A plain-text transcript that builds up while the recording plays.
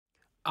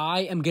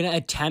I am going to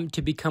attempt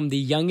to become the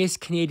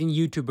youngest Canadian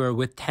YouTuber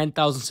with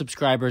 10,000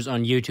 subscribers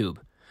on YouTube.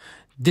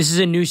 This is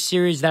a new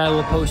series that I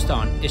will post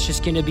on. It's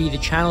just going to be the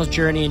channel's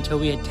journey until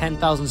we hit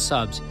 10,000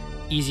 subs.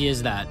 Easy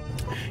as that.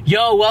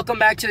 Yo, welcome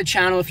back to the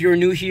channel. If you're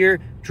new here,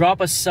 drop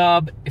a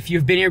sub. If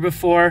you've been here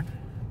before,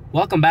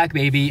 welcome back,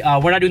 baby.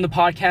 We're not doing the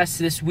podcast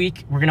this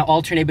week. We're going to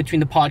alternate between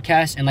the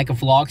podcast and like a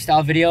vlog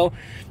style video.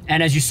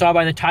 And as you saw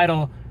by the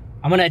title,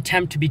 I'm going to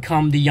attempt to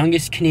become the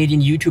youngest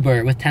Canadian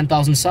YouTuber with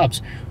 10,000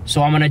 subs.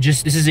 So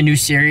this is a new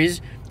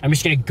series. I'm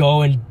just going to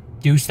go and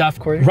do stuff.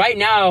 Right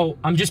now,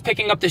 I'm just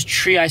picking up this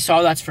tree I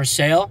saw that's for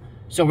sale.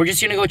 So we're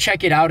just going to go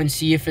check it out and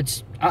see if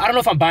it's, I don't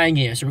know if I'm buying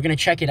it. So we're going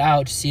to check it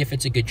out to see if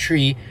it's a good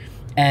tree.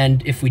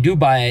 And if we do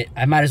buy it,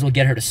 I might as well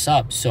get her to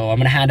sub. So I'm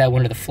going to hand out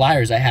one of the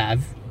flyers I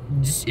have.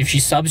 If she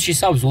subs, she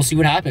subs. We'll see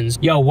what happens.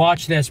 Yo,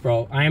 watch this,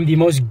 bro. I am the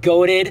most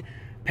goated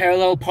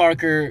parallel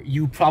parker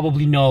you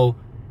probably know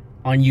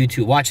on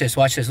YouTube. Watch this,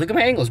 watch this. Look at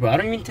my angles, bro. I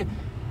don't even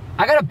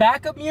I got a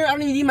backup mirror. I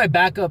don't even need my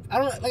backup. I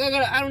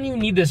don't even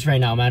need this right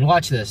now, man.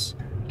 Watch this.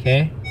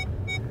 Okay?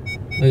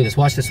 Look at this.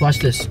 Watch this, watch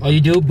this. All you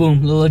do,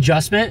 boom, little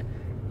adjustment.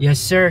 Yes,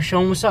 sir. Show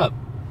them what's up.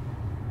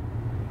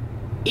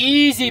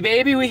 Easy,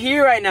 baby. We're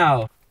here right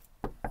now.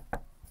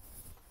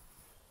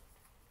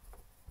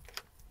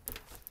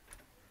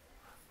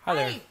 Hi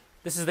there.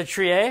 This is the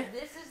tree, eh?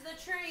 This is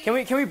the tree.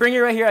 Can we bring it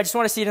right here? I just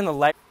want to see it in the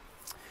light.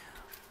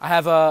 I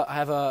have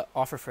a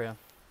offer for you.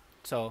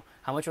 So,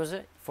 how much was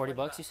it? 40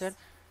 bucks, you said?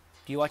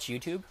 Do you watch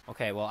YouTube?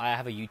 Okay, well, I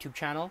have a YouTube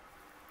channel,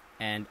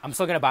 and I'm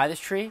still going to buy this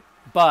tree,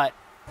 but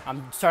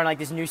I'm starting, like,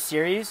 this new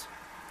series.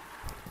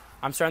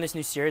 I'm starting this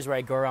new series where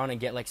I go around and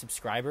get, like,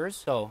 subscribers.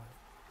 So,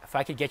 if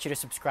I could get you to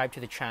subscribe to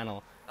the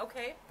channel,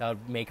 okay, that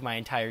would make my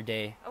entire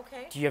day.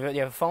 Okay. Do you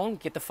have a phone?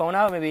 Get the phone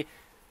out, maybe.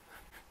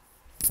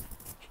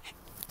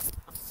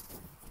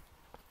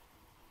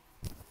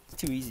 It's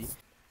too easy.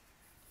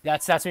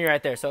 That's me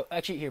right there. So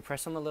actually here,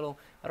 press on the little,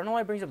 I don't know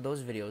why it brings up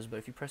those videos, but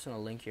if you press on a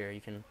link here,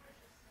 you can,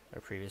 our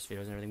previous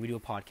videos and everything. We do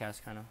a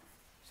podcast kind of.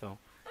 So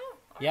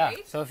yeah.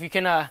 Right. So if you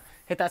can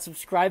hit that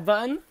subscribe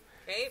button,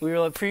 okay, we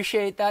will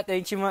appreciate that.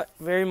 Thank you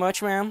very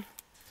much, ma'am.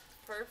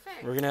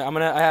 Perfect.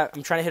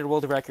 I'm trying to hit a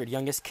world record,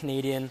 youngest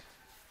Canadian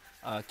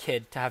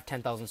kid to have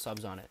 10,000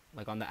 subs on it,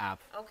 like on the app.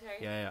 Okay.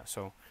 Yeah.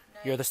 So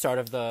nice. You're the start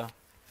of the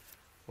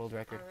world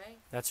record. All right.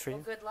 That's for you.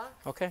 Well, good luck.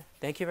 Okay.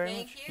 Thank you very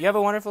much. You. You have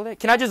a wonderful day.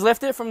 Can I just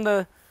lift it from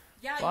the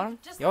bottom? You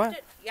just lift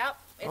it. Yep.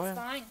 It's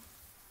fine.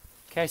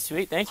 Okay,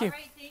 sweet. Thank you. All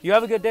right, thank you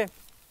have a good day.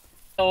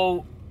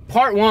 So,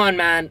 part one,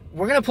 man,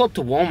 we're going to pull up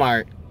to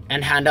Walmart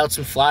and hand out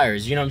some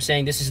flyers. You know what I'm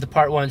saying? This is the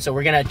part one. So,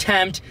 we're going to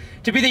attempt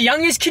to be the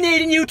youngest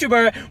Canadian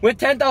YouTuber with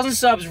 10,000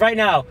 subs right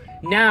now.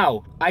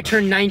 Now, I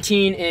turned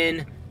 19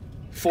 in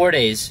 4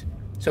 days.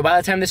 So,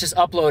 by the time this is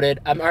uploaded,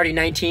 I'm already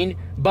 19.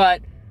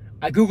 But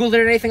I Googled it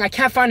or anything. I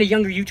can't find a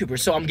younger YouTuber.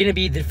 So, I'm going to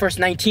be the first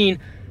 19.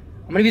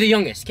 I'm going to be the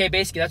youngest. Okay,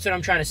 basically, that's what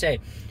I'm trying to say.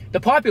 The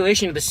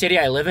population of the city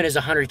I live in is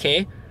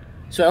 100K.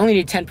 So I only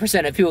need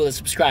 10% of people to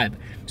subscribe.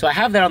 So I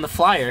have that on the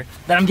flyer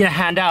that I'm gonna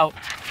hand out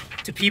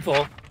to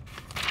people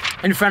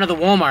in front of the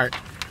Walmart.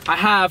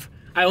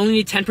 I only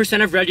need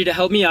 10% of Reggie to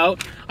help me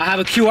out. I have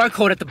a QR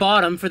code at the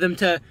bottom for them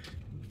to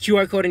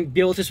QR code and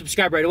be able to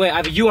subscribe right away. I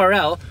have a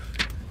URL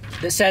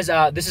that says,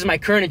 this is my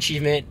current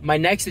achievement. My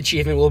next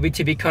achievement will be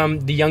to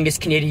become the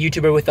youngest Canadian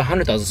YouTuber with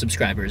 100,000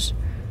 subscribers.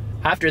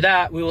 After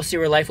that, we will see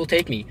where life will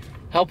take me.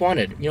 Help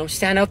wanted, you know,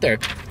 stand out there.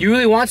 You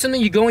really want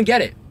something, you go and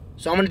get it.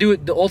 So I'm gonna do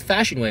it the old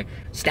fashioned way.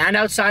 Stand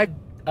outside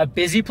a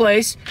busy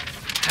place,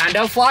 hand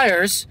out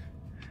flyers,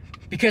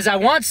 because I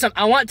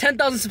want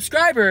 10,000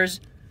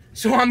 subscribers,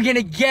 so I'm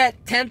gonna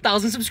get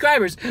 10,000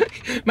 subscribers.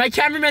 My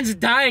cameraman's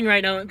dying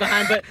right now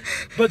behind,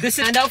 but this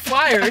is hand out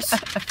flyers.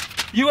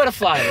 You got a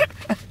flyer,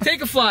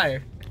 take a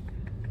flyer.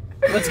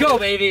 Let's go,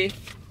 baby.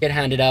 Get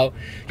handed out.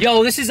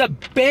 Yo, this is a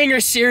banger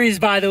series,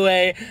 by the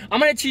way. I'm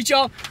gonna teach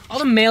y'all, all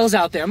the males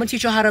out there, I'm gonna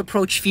teach y'all how to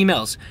approach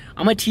females.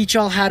 I'm gonna teach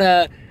y'all how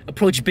to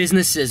approach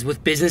businesses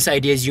with business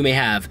ideas you may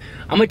have.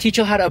 I'm gonna teach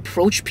y'all how to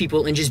approach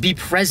people and just be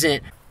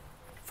present.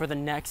 For the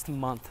next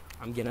month,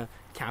 I'm gonna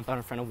camp out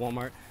in front of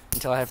Walmart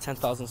until I have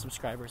 10,000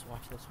 subscribers.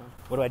 Watch this one.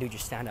 What do I do,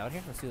 just stand out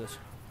here? Let's do this.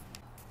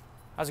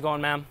 How's it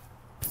going, ma'am?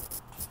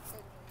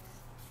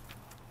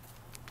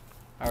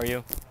 How are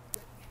you?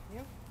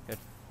 Good.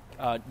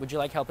 Would you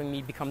like helping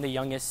me become the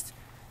youngest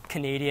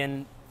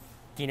Canadian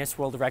Guinness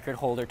World Record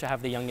holder to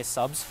have the youngest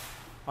subs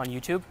on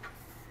YouTube?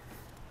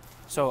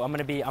 So I'm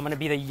gonna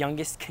be the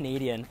youngest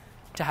Canadian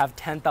to have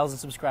 10,000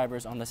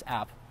 subscribers on this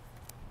app.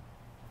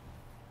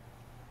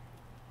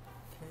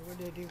 Okay, what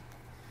do I do?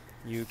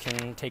 You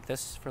can take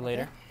this for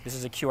later. This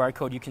is a QR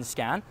code you can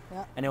scan,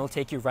 and it will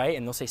take you right,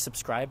 and they'll say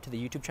subscribe to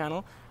the YouTube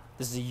channel.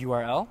 This is a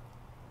URL.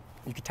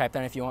 You could type that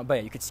in if you want, but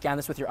yeah, you could scan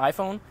this with your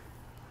iPhone,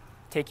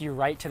 take you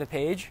right to the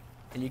page,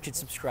 and you could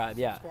subscribe.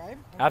 Yeah, subscribe? Okay.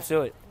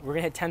 Absolutely. We're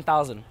gonna hit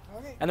 10,000,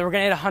 okay, and then we're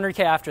gonna hit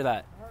 100K after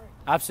that. All right.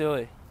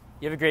 Absolutely.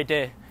 You have a great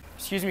day.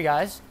 Excuse me,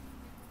 guys.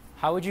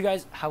 How would you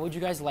guys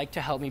like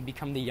to help me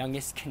become the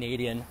youngest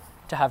Canadian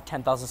to have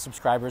 10,000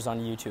 subscribers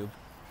on YouTube?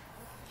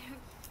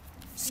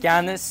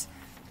 Scan this.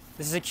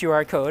 This is a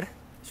QR code.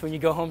 So when you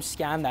go home,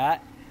 scan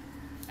that,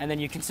 and then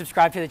you can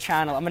subscribe to the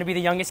channel. I'm gonna be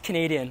the youngest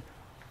Canadian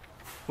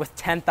with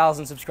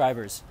 10,000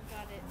 subscribers.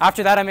 Got it.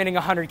 After that, I'm hitting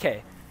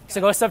 100K.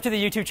 So go sub to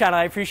the YouTube channel.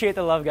 I appreciate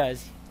the love,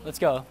 guys. Let's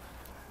go.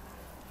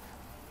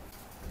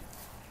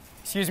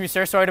 Excuse me,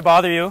 sir. Sorry to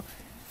bother you.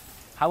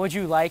 How would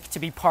you like to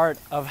be part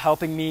of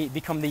helping me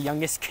become the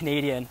youngest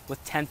Canadian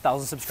with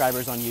 10,000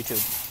 subscribers on YouTube?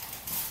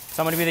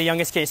 So I'm going to be the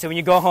youngest Canadian. So when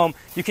you go home,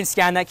 you can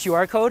scan that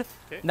QR code,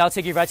 and that'll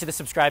take you right to the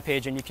subscribe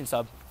page, and you can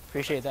sub.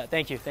 Appreciate that.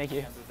 Thank you. Thank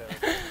you.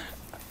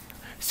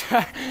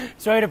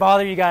 Sorry to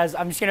bother you guys.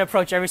 I'm just going to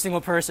approach every single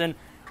person.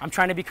 I'm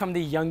trying to become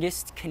the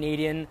youngest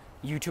Canadian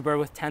YouTuber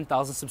with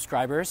 10,000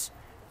 subscribers.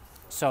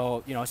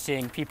 So, you know,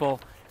 seeing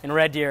people in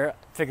Red Deer,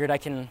 figured I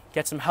can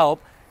get some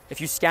help. If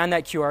you scan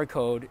that QR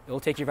code, it'll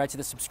take you right to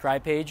the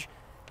subscribe page,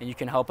 and you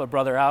can help a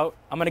brother out.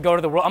 I'm gonna go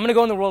in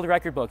the world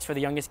record books for the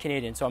youngest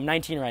Canadian. So I'm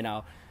 19 right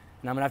now,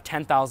 and I'm gonna have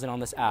 10,000 on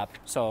this app.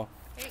 So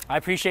I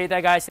appreciate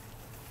that, guys.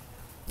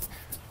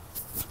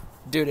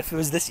 Dude, if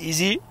it's this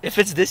easy,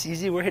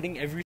 we're hitting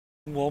every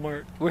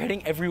Walmart. We're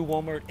hitting every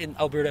Walmart in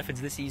Alberta if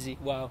it's this easy.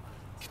 Wow.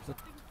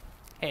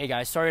 Hey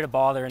guys, sorry to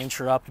bother and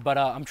interrupt, but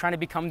I'm trying to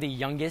become the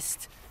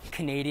youngest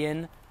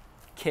Canadian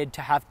kid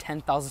to have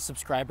 10,000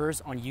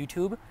 subscribers on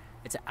YouTube.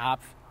 It's an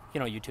app, you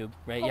know YouTube,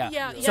 right? Oh,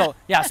 yeah.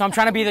 yeah. So I'm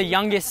trying to be the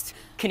youngest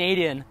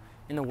Canadian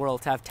in the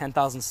world to have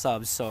 10,000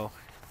 subs. So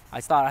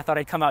I thought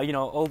I'd come out, you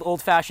know,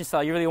 old-fashioned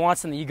style. You really want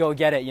something, you go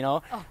get it, you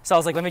know. Oh. So I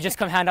was like, let me just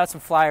come hand out some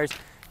flyers.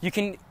 You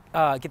can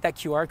get that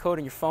QR code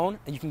on your phone,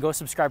 and you can go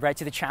subscribe right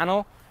to the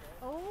channel.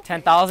 Oh, okay.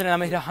 10,000, and I'm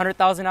gonna hit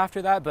 100,000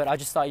 after that. But I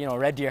just thought, you know,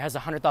 Red Deer has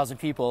 100,000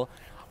 people.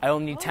 I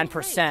only need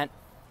 10%. Right.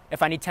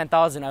 If I need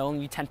 10,000, I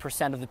only need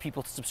 10% of the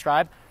people to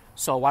subscribe.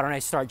 So why don't I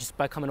start just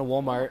by coming to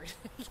Walmart,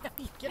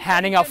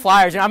 handing out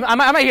flyers, and I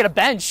might get a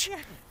bench.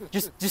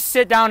 Just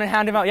sit down and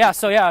hand them out. Yeah.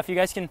 So yeah, if you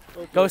guys can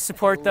go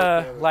support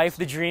the life,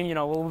 the dream, you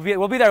know,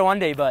 we'll be there one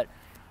day, but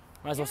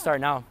might as well start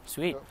now.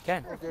 Sweet.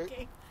 Okay.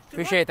 Okay.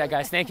 Appreciate that,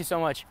 guys. Thank you so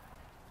much.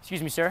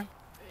 Excuse me, sir.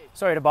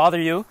 Sorry to bother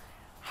you.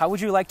 How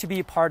would you like to be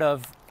a part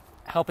of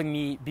helping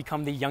me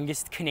become the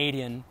youngest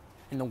Canadian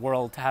in the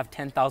world to have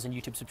 10,000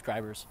 YouTube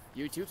subscribers?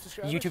 YouTube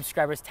subscribers? YouTube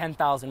subscribers,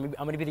 10,000. I'm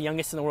going to be the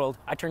youngest in the world.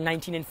 I turned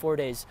 19 in 4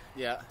 days.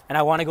 Yeah. And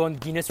I want to go in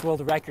Guinness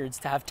World Records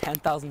to have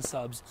 10,000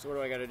 subs. So what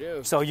do I gotta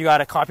do? So you got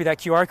to copy that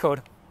QR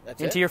code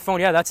into your phone.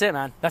 Yeah, that's it,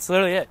 man. That's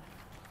literally it.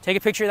 Take a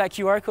picture of that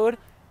QR code.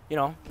 You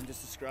know, And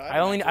just subscribe? I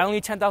only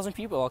need 10,000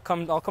 people. I'll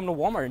come to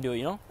Walmart and do it,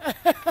 you know?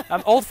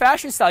 I'm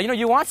old-fashioned style. You know,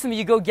 you want something,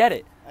 you go get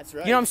it. That's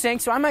right. You know what I'm saying?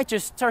 So I might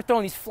just start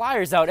throwing these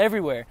flyers out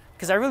everywhere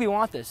because I really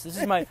want this. This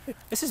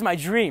is my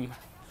dream.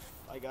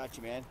 I got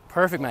you, man.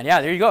 Perfect, man. Yeah,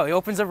 there you go. It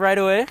opens up right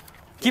away.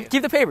 Keep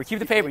the paper. Keep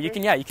the paper. You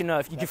can you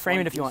can frame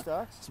it if you want.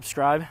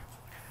 Subscribe.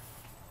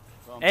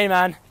 Hey,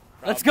 man.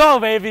 Let's go,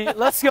 baby.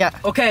 Let's go. Yeah,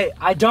 okay,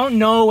 I don't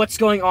know what's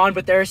going on,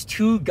 but there's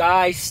two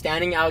guys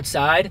standing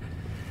outside.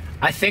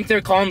 I think they're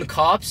calling the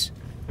cops.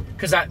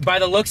 Because by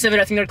the looks of it,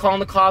 I think they're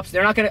calling the cops.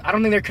 They're not gonna, I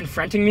don't think they're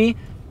confronting me.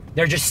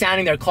 They're just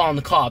standing there calling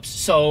the cops.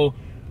 So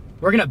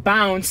we're gonna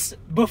bounce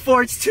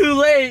before it's too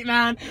late,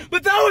 man.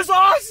 But that was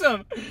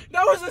awesome.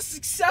 That was a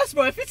success,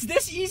 bro. If it's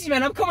this easy,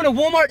 man, I'm coming to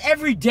Walmart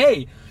every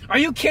day. Are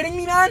you kidding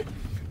me, man?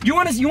 You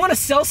wanna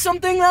sell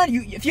something, man?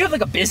 If you have like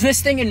a business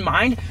thing in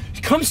mind,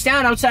 come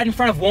stand outside in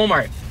front of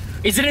Walmart.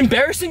 Is it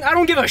embarrassing? I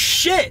don't give a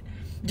shit.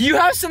 Do you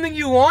have something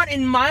you want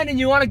in mind and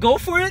you wanna go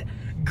for it?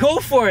 Go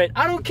for it.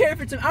 I don't care if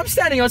it's, I'm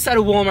standing outside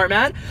of Walmart,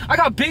 man. I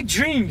got big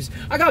dreams.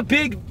 I got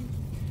big,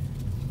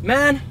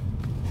 man,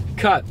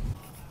 cut.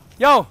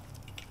 Yo,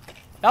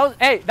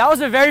 that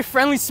was a very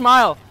friendly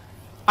smile.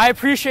 I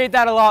appreciate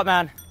that a lot,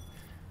 man.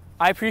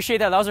 I appreciate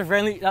that.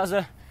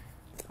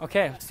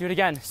 Okay, let's do it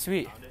again.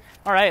 Sweet.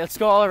 All right, let's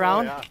go all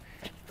around. Oh,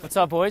 yeah. What's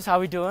up, boys? How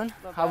we doing?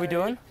 How we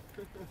doing?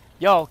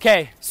 Yo,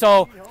 okay,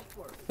 so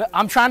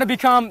I'm trying to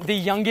become the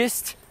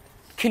youngest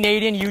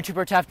Canadian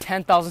YouTuber to have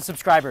 10,000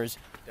 subscribers.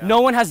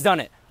 No one has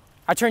done it.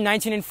 I turned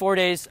 19 in 4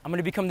 days. I'm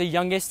gonna become the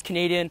youngest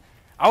Canadian.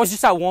 I was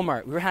just at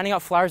Walmart. We were handing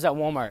out flyers at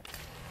Walmart.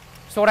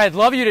 So what I'd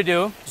love you to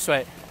do, just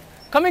wait.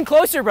 Come in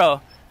closer,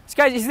 bro. This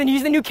guy, he's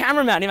the new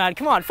cameraman, man.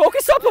 Come on,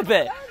 focus up a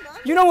bit.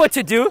 You know what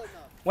to do.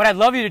 What I'd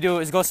love you to do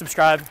is go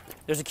subscribe.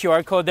 There's a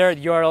QR code there,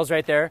 the URL's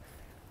right there.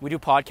 We do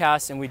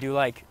podcasts and we do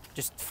like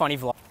just funny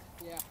vlogs.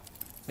 Yeah.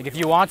 Like if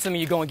you want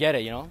something, you go and get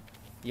it, you know?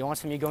 You want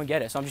something, you go and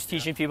get it. So I'm just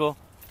teaching people,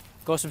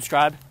 go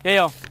subscribe. Yeah,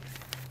 yo,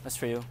 that's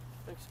for you.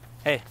 Thanks.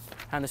 Hey,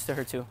 hand this to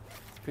her too.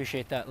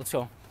 Appreciate that. Let's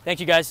go. Thank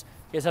you guys.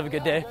 You guys have a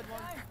good day.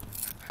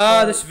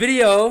 This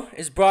video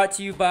is brought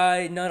to you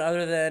by none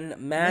other than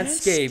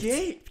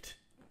Manscaped.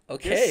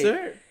 Okay. Yes,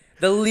 sir.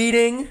 The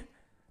leading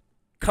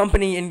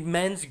company in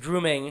men's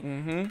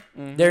grooming.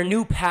 Their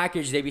new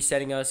package they be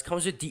sending us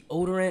comes with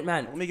deodorant,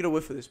 man. Let me get a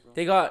whiff of this, bro.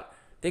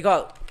 They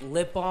got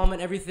lip balm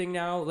and everything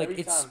now. Like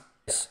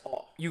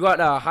you got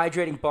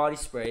hydrating body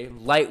spray,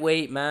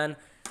 lightweight, man.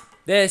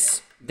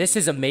 This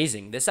is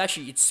amazing. This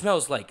actually it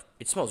smells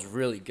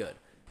really good.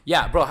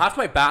 Yeah, bro, half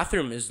my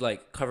bathroom is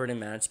like covered in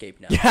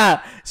Manscaped now.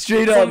 Yeah,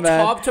 straight up, From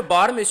man. top to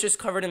bottom, it's just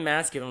covered in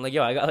Manscaped. I'm like,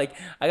 yo,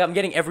 I'm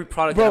getting every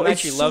product. Bro, I'm it's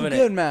actually so loving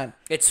good, it. man.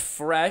 It's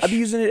fresh. I be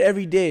using it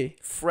every day.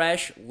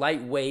 Fresh,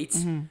 lightweight.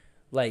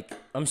 Like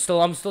I'm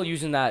still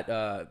using that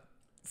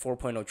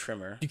 4.0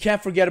 trimmer. You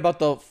can't forget about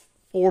the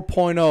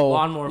 4.0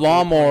 Lawnmower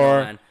 4.0,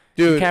 man.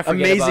 Dude, can't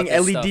forget amazing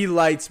about this LED stuff.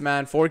 lights,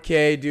 man.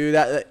 4K,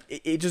 dude.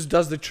 It just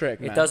does the trick,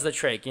 man. It does the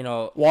trick, you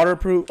know.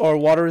 Waterproof or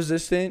water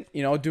resistant,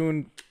 you know,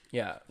 doing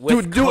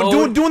With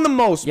doing the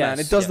most, Yes, man.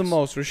 It does the yes.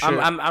 most for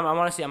sure. I'm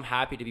honestly I'm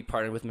happy to be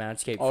partnered with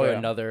Manscaped for yeah.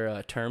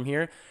 another term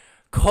here.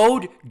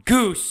 Code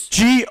GOOSE.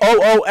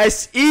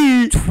 GOOSE.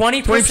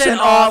 20%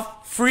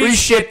 off, free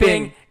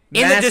shipping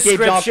in the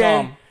description.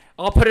 Manscaped.com.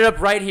 I'll put it up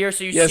right here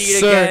so you Yes, see it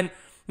sir. again.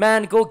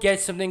 Man, go get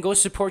something. Go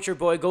support your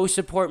boy. Go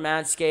support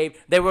Manscaped.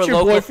 They were It's a your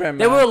local. boyfriend,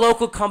 they man. were a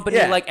local company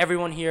Yeah. like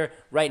everyone here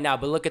right now.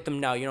 But look at them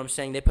now. You know what I'm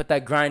saying? They put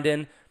that grind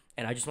in,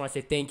 and I just want to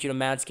say thank you to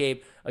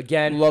Manscaped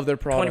again. Love their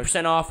product.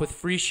 20% off with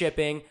free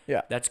shipping.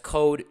 Yeah. That's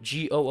code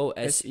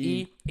GOOSE.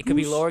 It could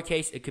be Goose.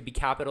 lowercase. It could be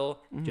capital.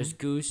 Just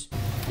Goose.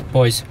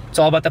 Boys, it's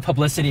all about the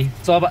publicity.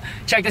 It's all about.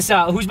 Check this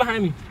out. Who's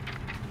behind me?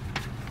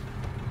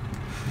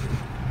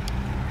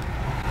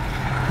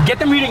 Get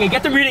them reading it.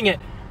 Get them reading it.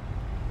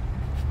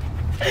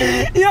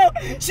 Yo,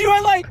 she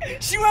went like.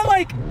 She